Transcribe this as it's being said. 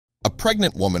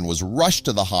pregnant woman was rushed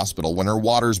to the hospital when her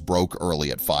waters broke early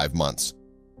at 5 months.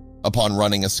 Upon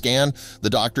running a scan, the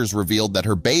doctors revealed that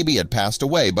her baby had passed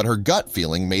away, but her gut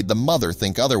feeling made the mother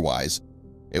think otherwise.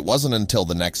 It wasn't until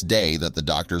the next day that the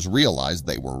doctors realized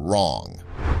they were wrong.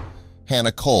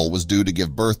 Hannah Cole was due to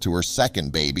give birth to her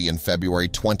second baby in February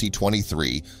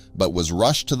 2023, but was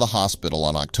rushed to the hospital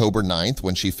on October 9th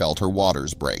when she felt her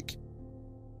waters break.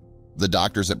 The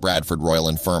doctors at Bradford Royal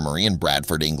Infirmary in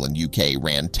Bradford, England, UK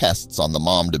ran tests on the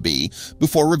mom-to-be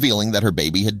before revealing that her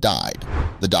baby had died.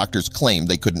 The doctors claimed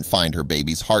they couldn't find her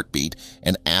baby's heartbeat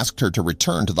and asked her to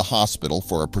return to the hospital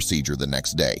for a procedure the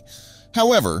next day.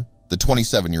 However, the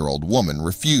 27-year-old woman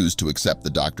refused to accept the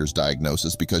doctor's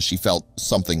diagnosis because she felt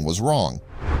something was wrong.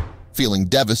 Feeling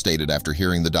devastated after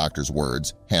hearing the doctor's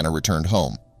words, Hannah returned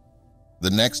home. The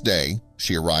next day,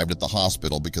 she arrived at the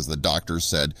hospital because the doctors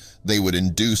said they would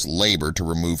induce labor to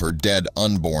remove her dead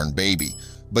unborn baby,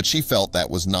 but she felt that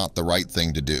was not the right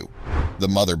thing to do. The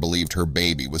mother believed her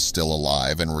baby was still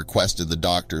alive and requested the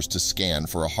doctors to scan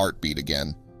for a heartbeat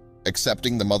again.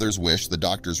 Accepting the mother's wish, the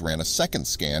doctors ran a second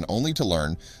scan only to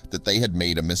learn that they had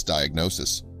made a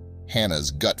misdiagnosis. Hannah's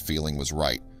gut feeling was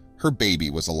right. Her baby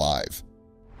was alive.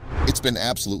 "It's been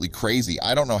absolutely crazy.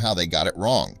 I don't know how they got it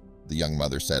wrong," the young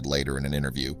mother said later in an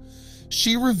interview.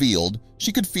 She revealed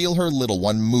she could feel her little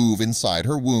one move inside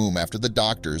her womb after the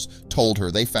doctors told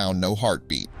her they found no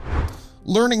heartbeat.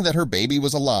 Learning that her baby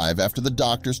was alive after the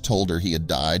doctors told her he had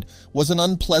died was an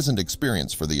unpleasant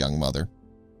experience for the young mother.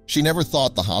 She never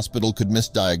thought the hospital could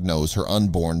misdiagnose her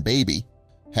unborn baby.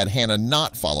 Had Hannah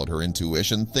not followed her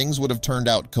intuition, things would have turned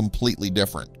out completely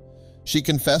different. She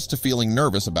confessed to feeling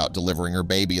nervous about delivering her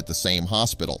baby at the same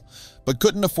hospital, but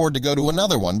couldn't afford to go to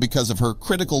another one because of her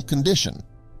critical condition.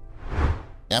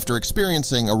 After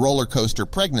experiencing a roller coaster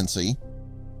pregnancy,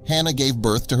 Hannah gave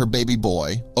birth to her baby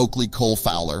boy, Oakley Cole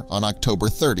Fowler, on October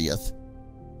 30th.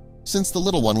 Since the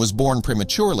little one was born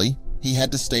prematurely, he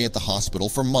had to stay at the hospital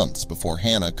for months before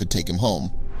Hannah could take him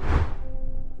home.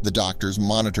 The doctors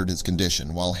monitored his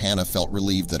condition while Hannah felt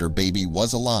relieved that her baby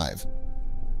was alive.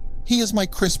 "He is my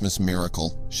Christmas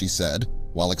miracle," she said,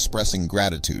 while expressing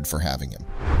gratitude for having him.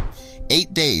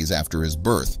 8 days after his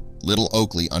birth, little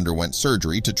Oakley underwent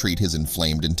surgery to treat his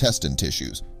inflamed intestine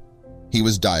tissues. He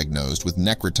was diagnosed with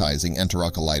necrotizing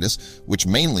enterocolitis, which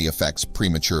mainly affects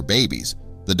premature babies.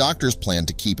 The doctors planned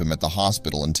to keep him at the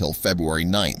hospital until February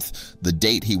 9th, the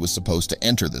date he was supposed to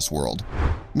enter this world.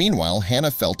 Meanwhile, Hannah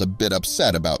felt a bit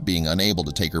upset about being unable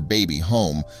to take her baby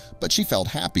home, but she felt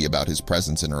happy about his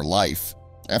presence in her life.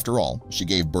 After all, she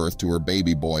gave birth to her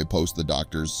baby boy post the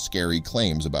doctor's scary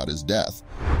claims about his death.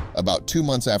 About 2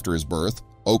 months after his birth,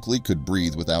 Oakley could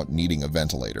breathe without needing a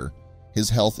ventilator. His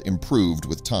health improved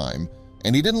with time,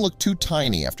 and he didn't look too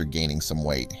tiny after gaining some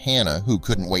weight. Hannah, who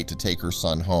couldn't wait to take her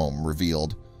son home,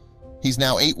 revealed, "He's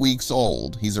now 8 weeks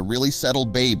old. He's a really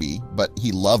settled baby, but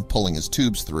he loved pulling his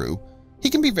tubes through. He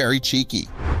can be very cheeky."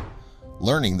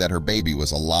 Learning that her baby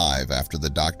was alive after the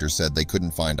doctor said they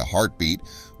couldn't find a heartbeat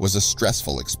was a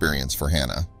stressful experience for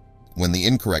Hannah. When the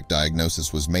incorrect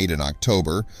diagnosis was made in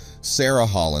October, Sarah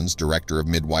Hollins, director of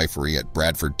midwifery at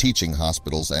Bradford Teaching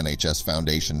Hospital's NHS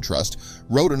Foundation Trust,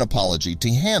 wrote an apology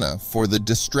to Hannah for the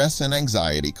distress and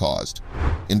anxiety caused.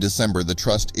 In December, the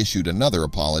trust issued another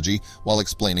apology while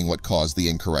explaining what caused the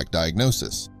incorrect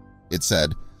diagnosis. It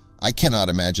said, "I cannot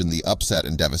imagine the upset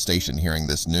and devastation hearing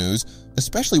this news,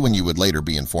 especially when you would later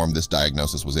be informed this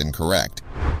diagnosis was incorrect."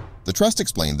 The trust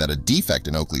explained that a defect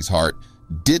in Oakley's heart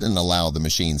didn't allow the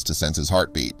machines to sense his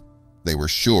heartbeat. They were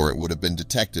sure it would have been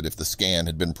detected if the scan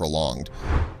had been prolonged.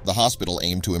 The hospital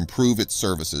aimed to improve its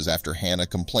services after Hannah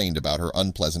complained about her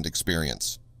unpleasant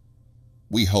experience.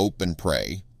 We hope and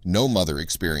pray no mother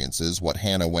experiences what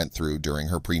Hannah went through during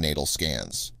her prenatal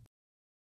scans.